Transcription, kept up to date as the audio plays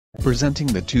Presenting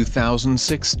the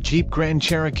 2006 Jeep Grand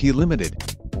Cherokee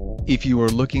Limited. If you are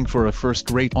looking for a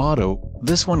first-rate auto,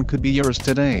 this one could be yours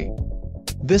today.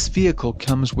 This vehicle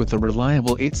comes with a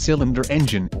reliable 8-cylinder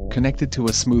engine, connected to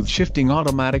a smooth shifting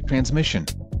automatic transmission.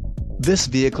 This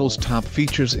vehicle's top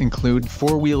features include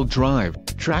 4-wheel drive,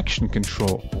 traction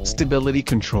control, stability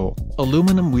control,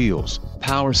 aluminum wheels,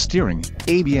 power steering,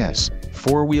 ABS,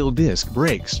 4-wheel disc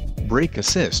brakes, brake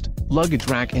assist, luggage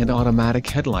rack and automatic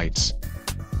headlights.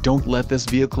 Don't let this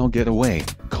vehicle get away.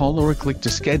 Call or click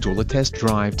to schedule a test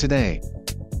drive today.